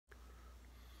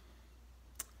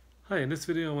Hi, in this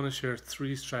video I want to share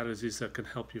 3 strategies that can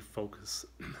help you focus.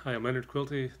 Hi, I'm Leonard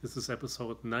Quilty. This is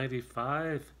episode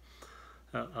 95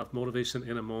 of Motivation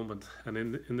in a Moment. And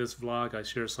in this vlog I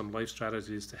share some life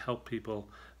strategies to help people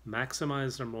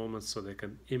maximize their moments so they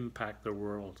can impact their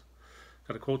world.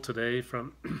 Got a quote today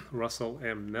from Russell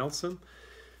M. Nelson.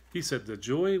 He said, "The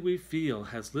joy we feel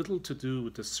has little to do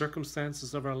with the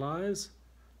circumstances of our lives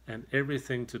and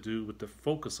everything to do with the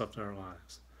focus of our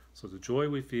lives." So the joy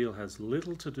we feel has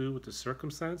little to do with the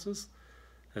circumstances,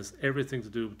 has everything to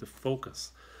do with the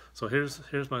focus. So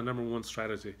here's my number 1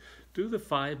 strategy. Do the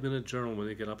 5-minute journal when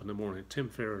you get up in the morning. Tim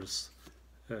Ferriss,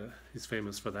 he's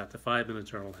famous for that, the 5-minute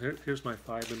journal. Here's my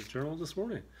 5-minute journal this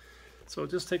morning. So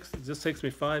it just takes me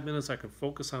 5 minutes. I can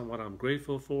focus on what I'm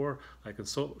grateful for. I can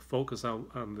focus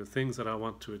on the things that I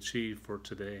want to achieve for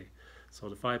today. So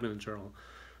the 5-minute journal.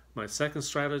 My second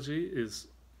strategy is,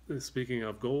 speaking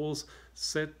of goals,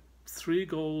 set 3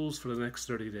 goals for the next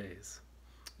 30 days.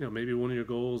 Maybe one of your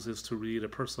goals is to read a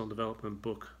personal development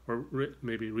book, or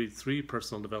maybe read 3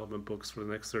 personal development books for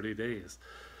the next 30 days.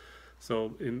 So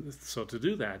to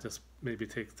do that, just maybe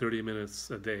take 30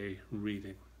 minutes a day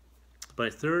reading. My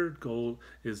third goal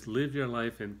is live your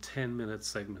life in 10-minute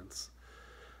segments.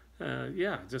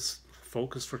 Just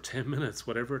focus for 10 minutes,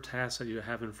 whatever task that you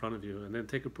have in front of you, and then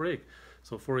take a break.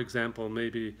 So for example,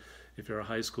 maybe if you're a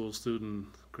high school student,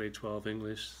 grade 12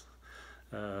 English,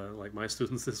 like my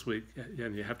students this week,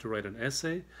 and you have to write an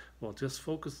essay, well, just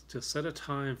set a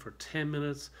time for 10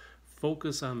 minutes,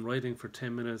 focus on writing for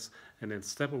 10 minutes, and then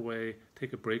step away,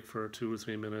 take a break for 2 or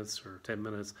 3 minutes or 10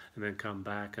 minutes, and then come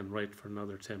back and write for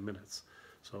another 10 minutes.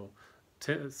 So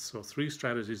 3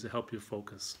 strategies to help you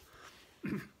focus.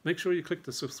 Make sure you click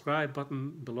the subscribe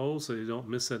button below so you don't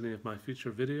miss any of my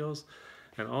future videos.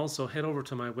 And also head over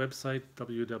to my website,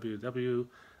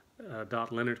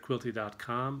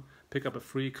 www.leonardquilty.com. Pick up a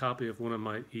free copy of one of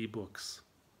my ebooks,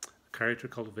 Character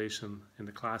Cultivation in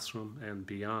the Classroom and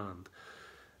Beyond.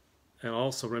 And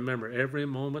also remember, every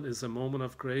moment is a moment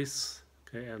of grace,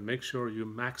 okay? And make sure you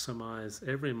maximize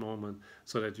every moment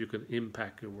so that you can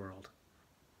impact your world.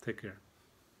 Take care.